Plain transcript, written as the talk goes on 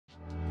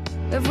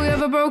If we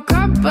ever broke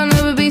up, I'd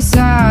never be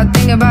sad.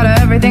 Think about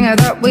everything I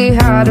thought we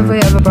had. If we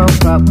ever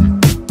broke up.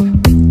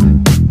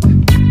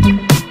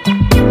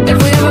 If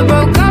we ever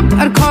broke up,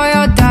 I'd call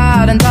your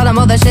dad and tell him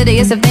all the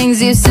shittiest of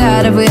things you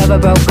said. If we ever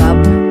broke up.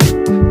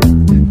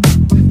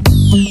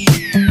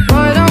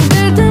 Boy, don't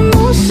get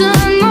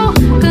emotional,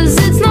 'cause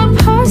it's not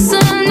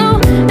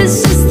personal.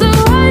 It's just the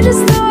way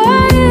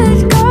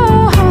it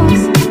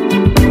goes.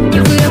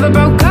 If we ever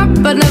broke up,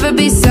 I'd never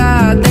be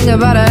sad. Think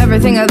about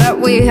everything I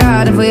thought we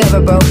had. If we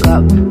ever broke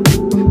up.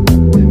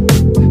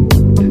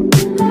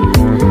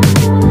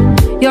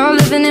 You're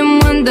living in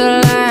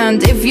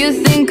Wonderland. If you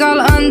think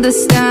I'll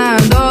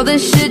understand all the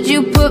shit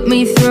you put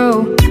me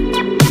through.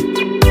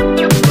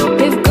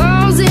 If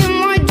girls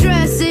in white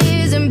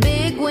dresses and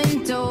big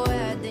window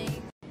weddings.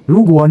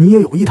 如果你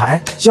也有一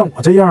台像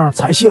我这样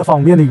采蟹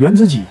方便的原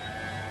汁机，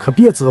可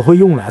别只会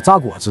用来榨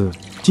果汁。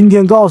今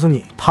天告诉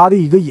你它的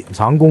一个隐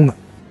藏功能：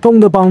冻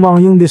得梆梆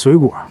硬的水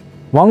果，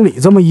往里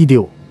这么一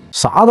丢，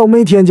啥都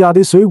没添加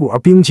的水果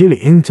冰淇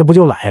淋，这不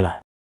就来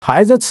了？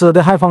孩子吃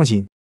的还放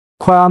心，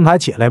快安排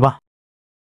起来吧。